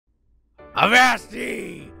Avast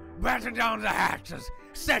ye! Batten down the hatches,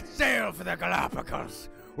 set sail for the Galapagos.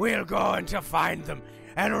 We'll go in to find them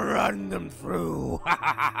and run them through.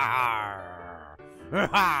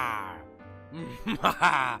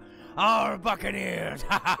 Our buccaneers,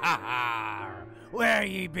 where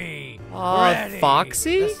ye be? Ready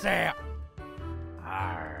Foxy? to sail.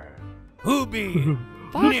 Who be?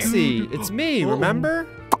 Foxy, it's me, remember?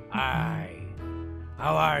 Aye.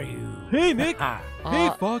 How are you? Hey, Nick. Hey,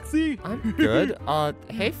 Foxy. I'm good.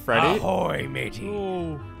 Hey, Freddy. Ahoy, matey.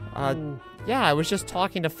 Yeah, I was just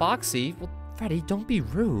talking to Foxy. Well, Freddy, don't be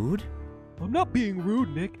rude. I'm not being rude,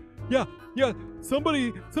 Nick. Yeah.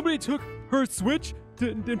 Somebody took her Switch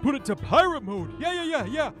and put it to pirate mode.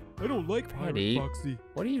 Yeah. I don't like Freddy, pirate Foxy.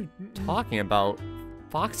 What are you talking about?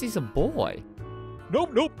 Foxy's a boy.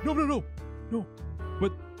 Nope. No.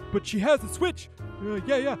 But she has a Switch.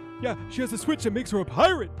 Yeah. She has a Switch that makes her a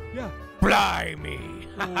pirate. Yeah. Blimey.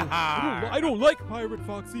 I don't like pirate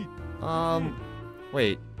Foxy.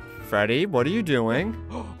 Wait, Freddy, what are you doing?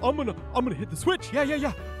 I'm gonna hit the switch.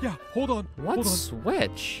 Yeah. Hold on. What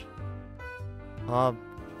switch? The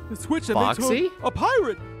switch that Foxy? makes her a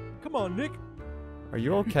pirate. Come on, Nick. Are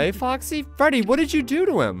you okay, Foxy? Freddy, what did you do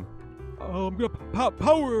to him? I'm gonna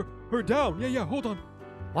power her down. Yeah. Hold on.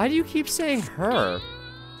 Why do you keep saying her?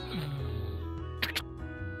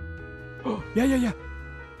 Yeah.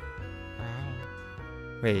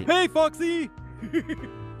 Wait. Hey, Foxy.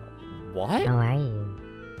 What? How are you?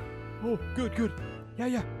 Oh, good.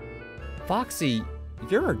 Yeah. Foxy,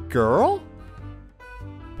 you're a girl?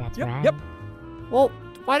 That's right. Yep. Well,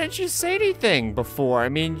 why didn't you say anything before? I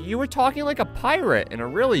mean, you were talking like a pirate, and a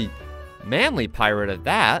really manly pirate at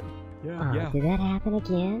that. Yeah. Did that happen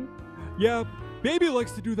again? Yeah, Baby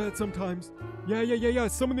likes to do that sometimes. Yeah.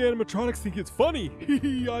 Some of the animatronics think it's funny.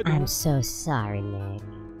 I I'm don't. so sorry, Nick.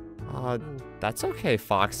 That's okay,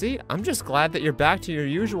 Foxy. I'm just glad that you're back to your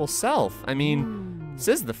usual self. I mean, this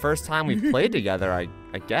is the first time we've played together, I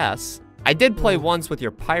guess. I did play once with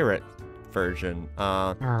your pirate version.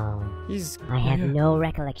 I Yeah. have no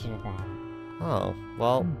recollection of that. Oh,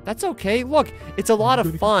 well, that's okay. Look, it's a lot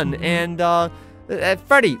of fun, and,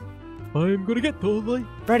 Freddy! I'm gonna get the light.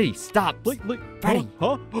 Freddy, stop! Freddy!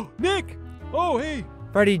 Huh? Nick! Oh, hey!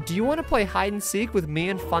 Freddy, do you want to play hide and seek with me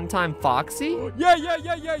and FUNTIME FOXY? Yeah,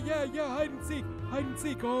 hide and seek.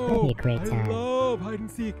 Oh, That'd be a great I time. love hide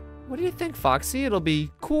and seek. What do you think, Foxy? It'll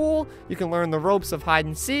be cool. You can learn the ropes of hide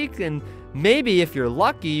and seek, and maybe if you're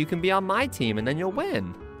lucky, you can be on my team, and then you'll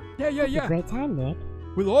win. It's a great time, Nick.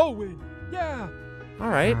 We'll all win. Yeah. All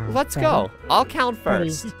right, let's Freddy? go. I'll count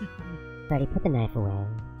first. Freddy, put the knife away.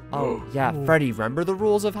 Oh, yeah, Freddy, remember the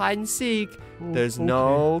rules of hide and seek. There's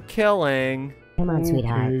no killing. Come on,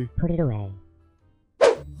 sweetheart. Put it away.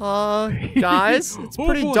 Guys, it's Oh,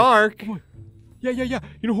 pretty boy. dark. Boy. Yeah.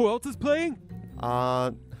 You know who else is playing?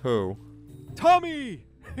 Who? Tommy.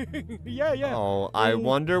 Yeah. Oh, I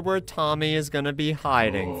wonder where Tommy is gonna be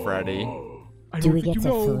hiding, Freddy. I Do don't we think get you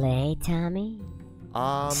to know. fillet Tommy?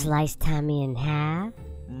 Slice Tommy in half?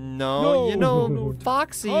 No, you know, No.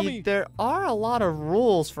 Foxy, Tommy. there are a lot of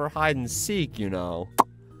rules for hide and seek, you know.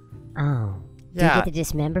 Oh. Do you Yeah. get to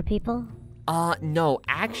dismember people? No,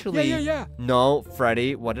 actually. Yeah. No,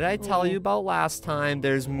 Freddy, what did I tell you about last time?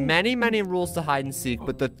 There's many rules to hide and seek,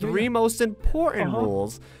 but the three most important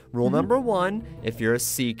rules. Rule number 1, if you're a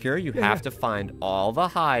seeker, you have to find all the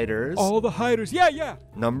hiders. All the hiders. Yeah.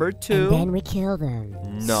 Number 2. And then we kill them.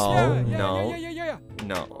 No. Yeah.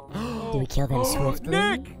 No. Do we kill them swiftly?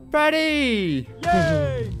 Nick! Freddy!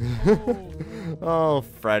 Yay! Oh,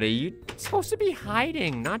 Freddy, you're supposed to be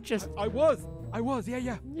hiding, not just... I was.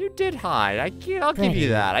 Yeah. You did hide. I'll give you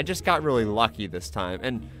that. I just got really lucky this time.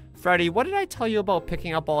 And, Freddy, what did I tell you about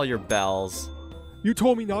picking up all your bells? You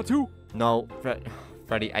told me not to? No,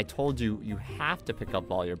 Freddy, I told you have to pick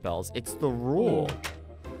up all your bells. It's the rule.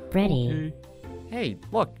 Freddy, Okay. Hey,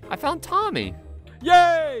 look, I found Tommy.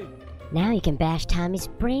 Yay! now you can bash Tommy's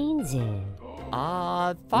brains in.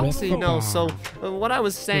 Foxy, With the no, so bell. what I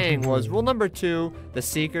was saying was rule number 2, the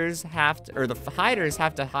seekers have to, or the hiders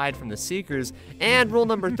have to hide from the seekers, and rule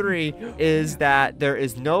number 3 is that there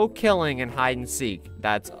is no killing in hide and seek.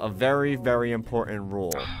 That's a very, very important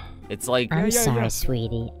rule. It's like, I'm sorry,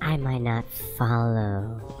 sweetie. I might not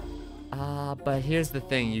follow. but here's the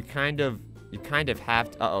thing, you kind of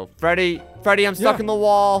have to, Freddy, I'm stuck in the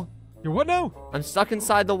wall. You're what now? I'm stuck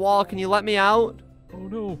inside the wall, can you let me out? Oh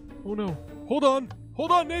no. Hold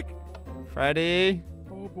on, Nick. Freddy?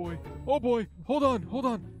 Oh boy. Hold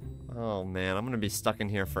on. Oh man, I'm gonna be stuck in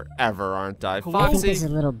here forever, aren't I? I think Foxy? there's a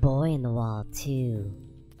little boy in the wall, too.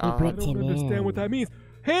 We I bricked don't him understand in. what that means.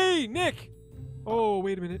 Hey, Nick! Oh,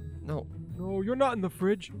 wait a minute. No. no, you're not in the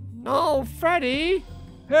fridge. No, Freddy.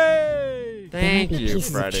 Hey! Thank there might be you,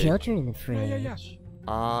 pieces Freddy. of children in the fridge.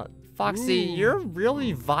 Yeah. Foxy, Ooh. you're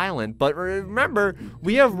really violent, but remember,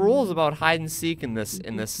 we have rules about hide and seek in this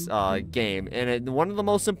game, and one of the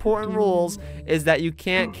most important rules is that you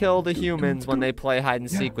can't kill the humans when they play hide and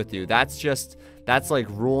seek with you. That's like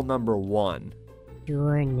rule number 1.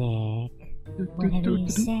 Sure, Nick. Whatever you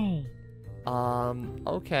say.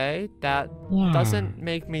 Okay, that Yeah. doesn't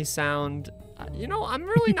make me sound. You know, I'm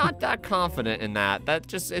really not that confident in that.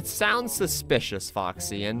 It sounds suspicious,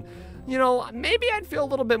 Foxy, and. You know, maybe I'd feel a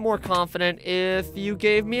little bit more confident if you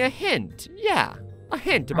gave me a hint. Yeah, a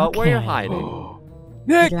hint about where you're Okay. hiding.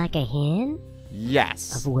 Nick! You'd like a hint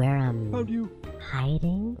Yes. of where I'm Found you.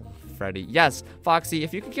 hiding? Freddy. Yes, Foxy,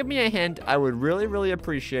 if you could give me a hint, I would really, really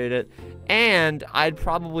appreciate it. And I'd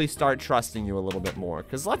probably start trusting you a little bit more.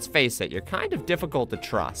 Because let's face it, you're kind of difficult to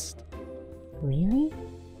trust. Really?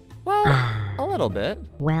 Well, a little bit.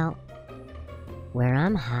 Well, where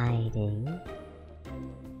I'm hiding,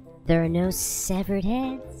 there are no severed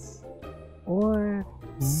heads or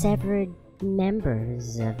severed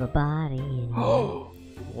members of a body. You know?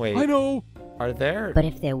 Wait, I know. are there... But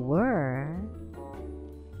if there were,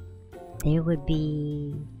 there would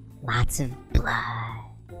be lots of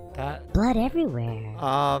blood. Blood everywhere.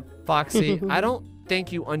 Foxy, I don't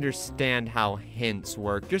think you understand how hints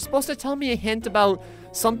work. You're supposed to tell me a hint about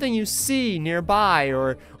something you see nearby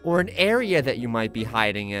or an area that you might be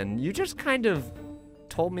hiding in. You just kind of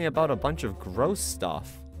told me about a bunch of gross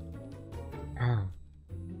stuff. Oh.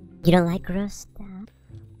 You don't like gross stuff?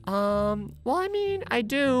 Well, I mean, I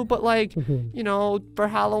do, but like, you know, for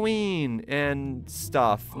Halloween and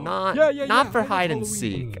stuff, not Yeah, for I like hide and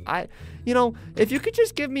seek. You know, if you could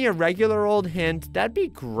just give me a regular old hint, that'd be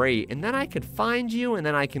great, and then I could find you, and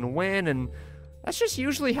then I can win, and that's just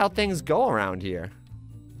usually how things go around here.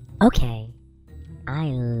 Okay. I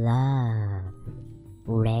love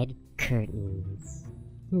red curtains.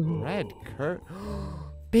 Red curtain.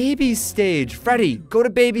 Baby stage. Freddy, go to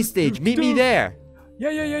baby stage. Meet me there.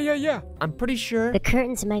 Yeah. I'm pretty sure. The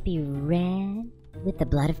curtains might be red with the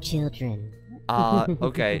blood of children.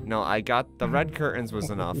 Okay. No, I got the red curtains was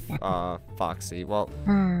enough, Foxy. Well,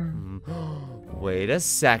 wait a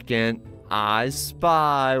second. I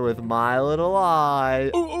spy with my little eye.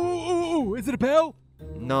 Ooh, is it a bell?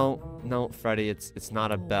 No, Freddy, it's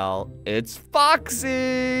not a bell. It's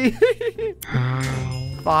Foxy! Hi.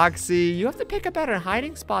 Foxy, you have to pick a better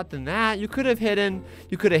hiding spot than that. You could have hidden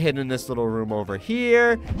this little room over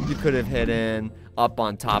here. You could have hidden up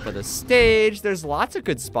on top of the stage. There's lots of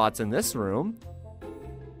good spots in this room.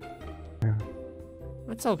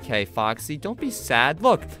 That's okay, Foxy. Don't be sad.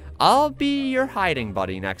 Look, I'll be your hiding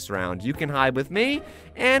buddy next round. You can hide with me,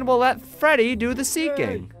 and we'll let Freddy do the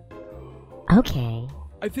seeking. Okay.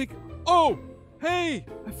 I think. Oh, hey,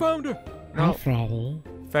 I found her. Hi, Freddy.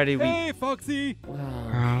 Freddy, Hey, Foxy.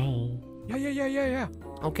 Hi. Yeah.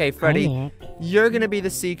 Okay, Freddy, Hi, Nick. you're gonna be the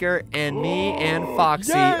seeker, and me and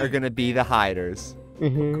Foxy Yay! are gonna be the hiders.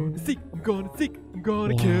 Mm-hmm. I'm gonna seek. I'm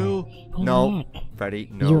gonna Yeah. kill. Hey, No, Nick. Freddy,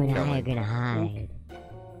 no You and I killing. are gonna hide.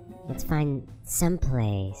 Let's find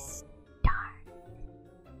someplace dark.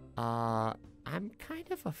 I'm kind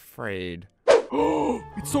of afraid.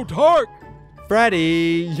 It's so dark.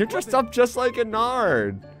 Freddy, you're dressed up just like a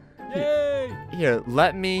nerd. Yay. Here,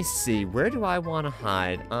 let me see. Where do I want to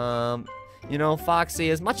hide? You know, Foxy,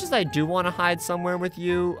 as much as I do want to hide somewhere with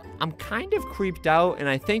you, I'm kind of creeped out, and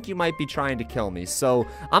I think you might be trying to kill me. So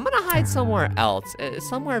I'm gonna hide somewhere else,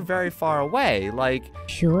 somewhere very far away, like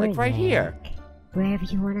Sure, right Nick. here. Wherever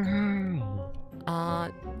you wanna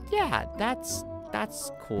hide. Yeah, that's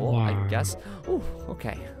cool, I Yeah. guess. Ooh,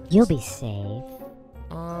 okay. You'll be safe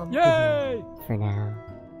Yay. for now.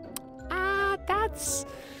 That's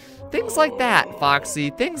things like that, Foxy.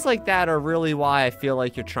 Things like that are really why I feel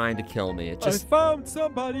like you're trying to kill me. It I just, found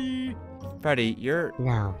somebody. Freddy,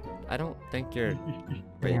 No. I don't think you're.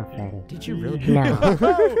 Wait, No, Freddy. did you really? No.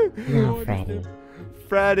 Oh, No, Freddy.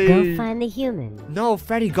 Freddy. Go find the human. No,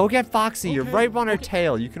 Freddy, go get Foxy. You're Okay, right on her okay.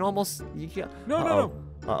 tail. You can almost. No.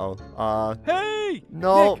 Uh-oh. Hey.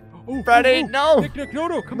 No. Nick. Oh, Freddy, no. Nick,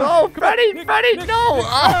 no. Come No, on. Come Freddy, on. Nick, Freddy, Nick, no. Nick.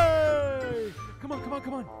 Ah. Hey. Come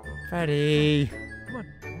on. Freddy. Come on.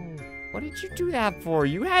 What did you do that for?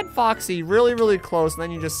 You had Foxy really, really close, and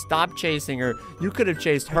then you just stopped chasing her. You could have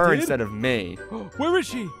chased her did? instead of me. Where is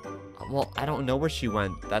she? Well, I don't know where she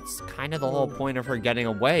went. That's kind of the whole point of her getting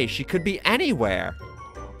away. She could be anywhere.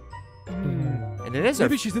 And it is her.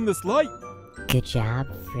 Maybe she's in this light. Good job,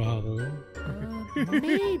 Freddy.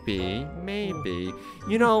 Maybe.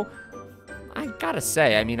 You know, I gotta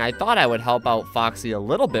say, I mean, I thought I would help out Foxy a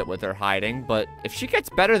little bit with her hiding, but if she gets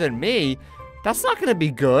better than me, That's not gonna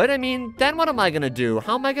be good. I mean, then what am I gonna do?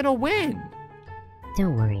 How am I gonna win?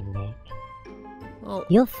 Don't worry, Nick. Oh,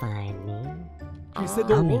 You'll find me. You said I'll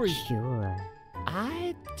don't make worry. sure.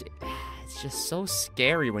 It's just so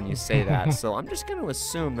scary when you say that. So I'm just gonna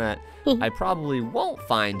assume that I probably won't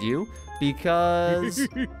find you because,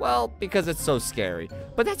 well, because it's so scary.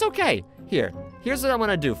 But that's okay. Here's what I'm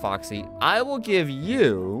gonna do, Foxy. I will give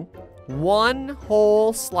you 1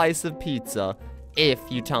 whole slice of pizza if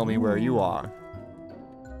you tell me where you are.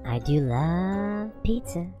 I do love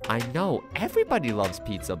pizza. I know, everybody loves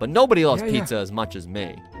pizza, but nobody loves Yeah, yeah. pizza as much as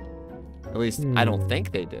me. At least, I don't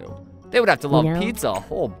think they do. They would have to love You know- pizza a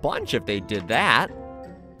whole bunch if they did that.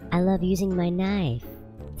 I love using my knife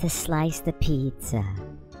to slice the pizza.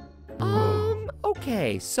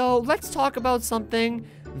 Okay, so let's talk about something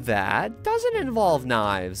that doesn't involve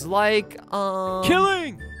knives, like,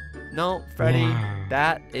 Killing! No, Freddy, Yeah.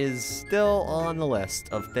 that is still on the list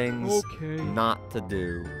of things Okay. not to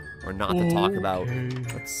do or not to talk about. Okay.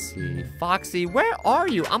 Let's see. Foxy, where are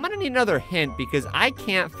you? I'm gonna need another hint because I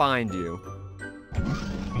can't find you. A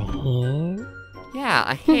hint? Yeah,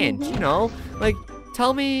 a hint, you know? Like,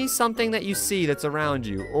 tell me something that you see that's around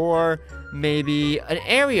you, or maybe an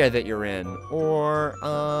area that you're in, or,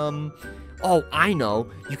 oh, I know.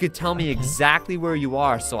 You could tell me exactly where you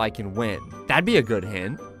are so I can win. That'd be a good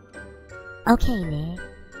hint. Okay, Nick.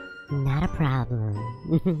 Not a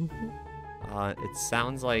problem. It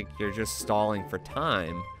sounds like you're just stalling for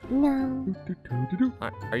time. No,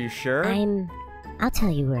 Are you sure? I'll tell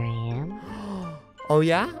you where I am. Oh,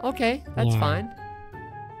 yeah? Okay, that's Yeah. fine.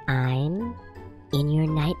 I'm in your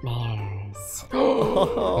nightmares.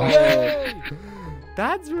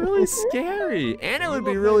 That's really scary. And it would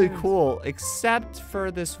be really cool, except for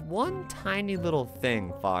this one tiny little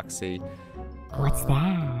thing, Foxy. What's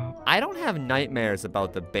that? I don't have nightmares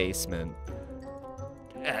about the basement.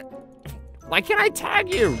 Why can't I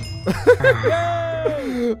tag you?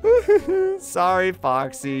 Sorry,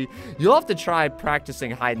 Foxy. You'll have to try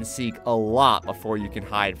practicing hide and seek a lot before you can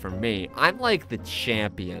hide from me. I'm like the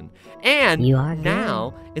champion. And You are good.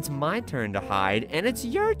 now it's my turn to hide and it's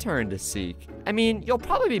your turn to seek. I mean, you'll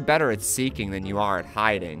probably be better at seeking than you are at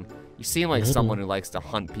hiding. You seem like Maybe. someone who likes to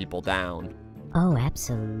hunt people down. Oh,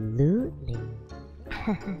 absolutely.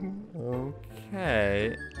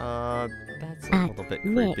 Okay, that's a little bit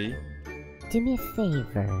Nick. creepy. Do me a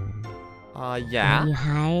favor. Yeah? When you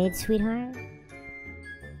hide, sweetheart,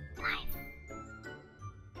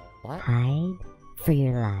 What? hide for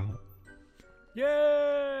your life.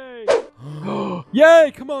 Yay!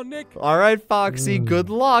 Yay! Come on, Nick. All right, Foxy, good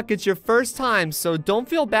luck. It's your first time, so don't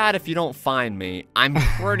feel bad if you don't find me. I'm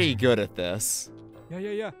pretty good at this.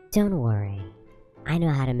 Yeah. Don't worry. I know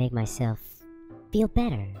how to make myself feel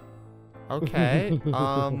better. Okay,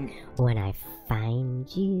 When I find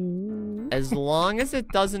you. as long as it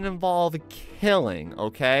doesn't involve killing,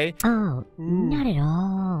 okay? Oh, not at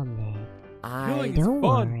all, Nick. Killing is Don't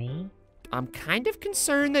fun. worry. I'm kind of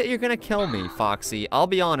concerned that you're gonna kill me, Foxy. I'll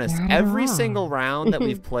be honest, Not at every all. single round that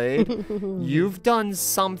we've played, you've done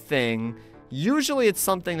something. Usually it's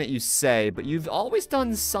something that you say, but you've always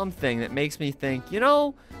done something that makes me think, you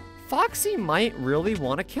know, Foxy might really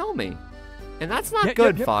want to kill me. And that's not Yep,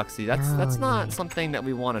 good, yep. Foxy. That's Oh, not yeah. something that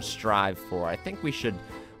we want to strive for. I think we should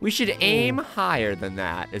aim higher than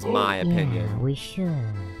that, is my Yeah, opinion. we should.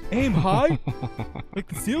 Aim high? Like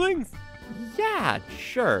the ceilings? Yeah,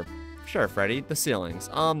 sure. Sure, Freddy, the ceilings.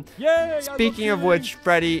 Yay! I love Speaking of ceilings. which,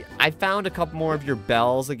 Freddy, I found a couple more of your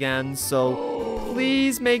bells again, so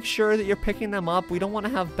please make sure that you're picking them up. We don't want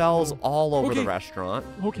to have bells all over the Okay. restaurant.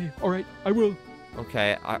 Okay, all right, I will.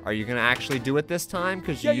 Okay, are you gonna actually do it this time?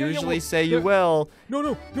 Because Yeah, you yeah, yeah, usually well, say you yeah. will.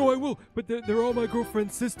 No, I will. But they're all my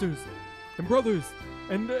girlfriend's sisters and brothers,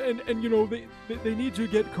 and you know they need to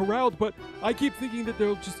get corralled. But I keep thinking that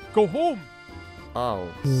they'll just go home. Oh,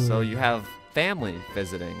 so you have family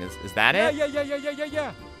visiting. Is that it?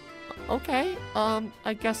 Yeah. Okay,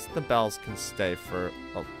 I guess the bells can stay for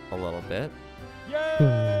a little bit.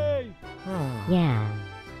 Yay! Yeah.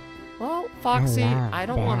 Well, Foxy, love I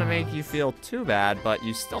don't want to make bells. you feel too bad, but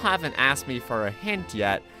you still haven't asked me for a hint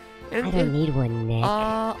yet. And I don't need one, Nick.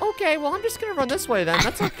 okay, well, I'm just gonna run this way then.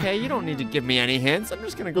 That's okay. You don't need to give me any hints. I'm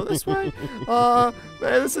just gonna go this way. Man,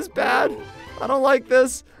 this is bad. I don't like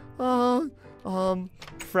this.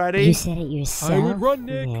 Freddy. You said it yourself, run,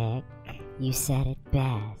 Nick. You said it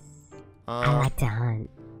best. I like to hunt.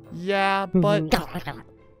 Yeah, but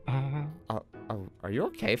Uh, are you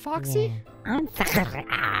okay, Foxy? yeah.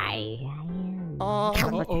 I am.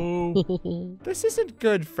 Uh-oh. This isn't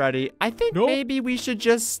good, Freddy. I think Nope. maybe we should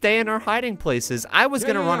just stay in our hiding places. I was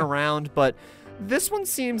gonna run Yeah. around, but this one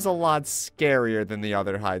seems a lot scarier than the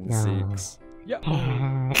other hide and No. seeks.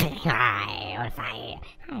 Yeah.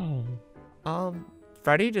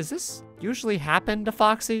 Freddy, does this usually happen to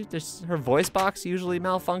Foxy? Does her voice box usually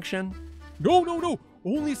malfunction? No.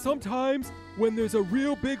 Only sometimes when there's a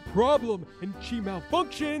real big problem and she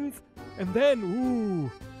malfunctions, and then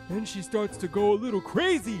she starts to go a little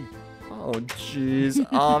crazy. Oh,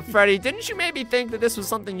 jeez. Freddy, didn't you maybe think that this was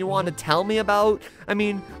something you wanted to tell me about? I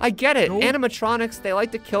mean, I get it. No. Animatronics, they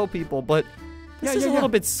like to kill people, but this is a little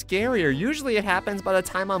bit scarier. Usually it happens by the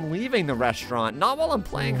time I'm leaving the restaurant, not while I'm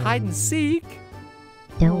playing hide and seek.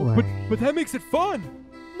 Don't worry. But that makes it fun.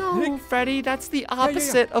 No, Nick. Freddy, that's the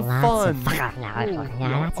opposite of Lots fun. of fun.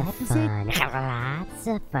 Lots of fun. Lots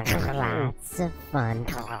of fun. Lots of fun.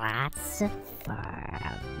 Lots of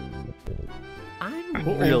fun. I'm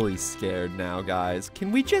really scared now, guys.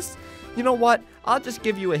 Can we just, you know what? I'll just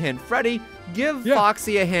give you a hint. Freddy, give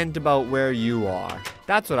Foxy a hint about where you are.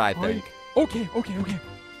 That's what I think. Okay.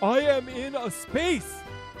 I am in a space.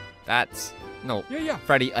 That's, no. Yeah.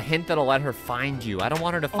 Freddy, a hint that'll let her find you. I don't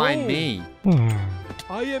want her to find me.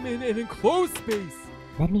 I am in an enclosed space.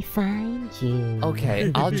 Let me find you.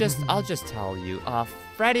 Okay, I'll just tell you.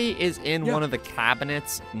 Freddy is in one of the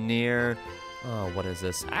cabinets near, what is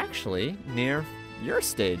this? Actually, near your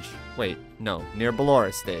stage. Wait, no, near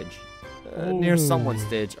Belora's stage. Near someone's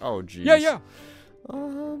stage. Oh, geez. Yeah.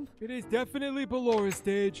 It is definitely Belora's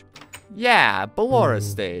stage. Yeah, Belora's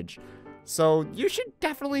stage. So you should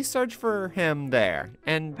definitely search for him there.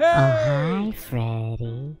 And Hey! Oh, hi,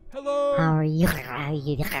 Freddy. Hello. How are you? How are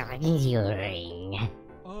you doing?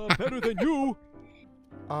 Better than you.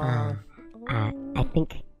 I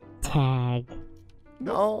think tag.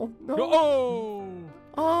 no.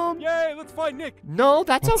 Oh. Yay! Let's find Nick. No,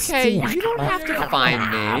 that's Let's okay. see. You don't have to find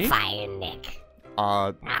I'll me. find Nick.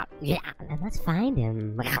 Yeah. Let's find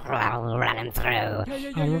him. We'll run him through.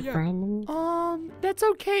 And we'll find him. That's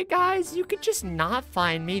okay, guys. You could just not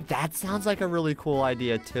find me. That sounds like a really cool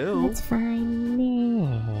idea, too. Let's find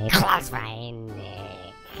Nick. Let's find Nick.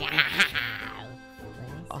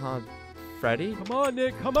 Freddy? Come on,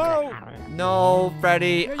 Nick. Come out. No,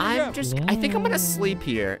 Freddy. Yeah. I think I'm gonna sleep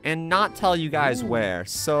here and not tell you guys where.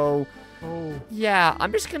 So, yeah,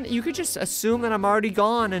 I'm just gonna, you could just assume that I'm already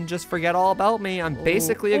gone and just forget all about me. I'm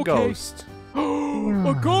basically a ghost.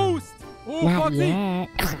 A ghost. Oh, Not Foxy. yet.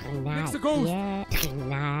 Nick's a Not ghost. yet.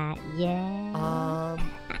 Not yet.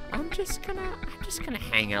 I'm just gonna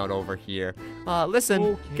hang out over here. Listen,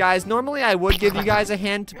 Okay. guys, normally I would give you guys a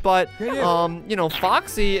hint, but, Yeah. you know,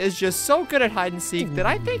 Foxy is just so good at hide and seek that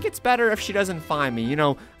I think it's better if she doesn't find me. You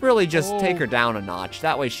know, really just take her down a notch.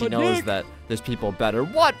 That way she But knows Nick- that there's people better.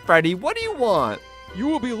 What, Freddy? What do you want? You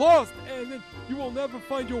will be lost, and then you will never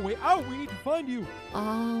find your way out. We need to find you.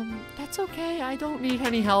 That's okay. I don't need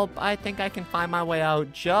any help. I think I can find my way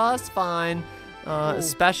out just fine.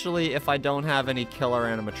 Especially if I don't have any killer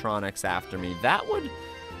animatronics after me. That would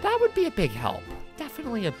be a big help.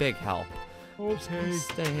 Definitely a big help. Okay.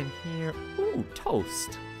 Stay in here. Ooh,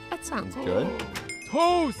 toast. That sounds good.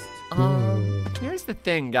 Toast. Here's the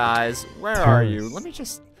thing, guys. Where are you? Let me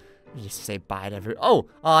just say bye to everyone.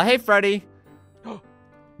 Oh, hey, Freddy.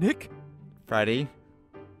 Nick. Freddy,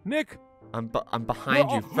 Nick. I'm behind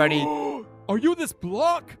you, Freddy. Are you this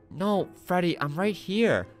block? No, Freddy, I'm right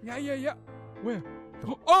here. Yeah. Where?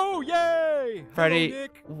 Oh, yay! Freddy, Hello,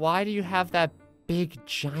 Nick. why do you have that big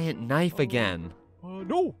giant knife again?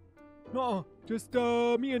 No. Just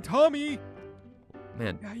me and Tommy.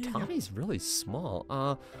 Man, Yeah. Tommy's really small.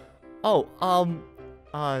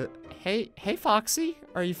 Hey, Foxy,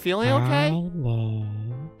 are you feeling Hi, okay? Nick.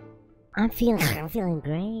 I'm feeling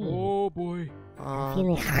great. Oh boy. I'm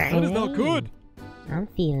feeling great. That is not good. I'm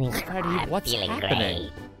feeling Freddy, what's feeling happening?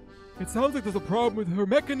 great. It sounds like there's a problem with her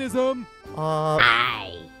mechanism.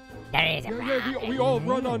 There is a Yeah, we all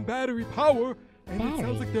run on battery power, and it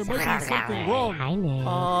sounds like there might be something wrong. Hi, Nick.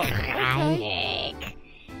 Hi, Nick.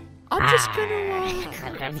 I'm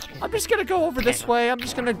just gonna go over this way. I'm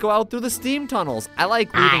just gonna go out through the steam tunnels. I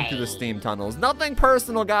like moving through the steam tunnels. Nothing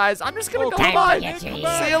personal, guys. I'm just gonna go Okay, by. Nick, See come you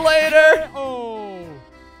back. later. Oh,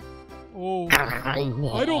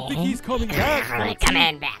 I don't think he's coming back. Foxy. Come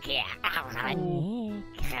in back here. Nick.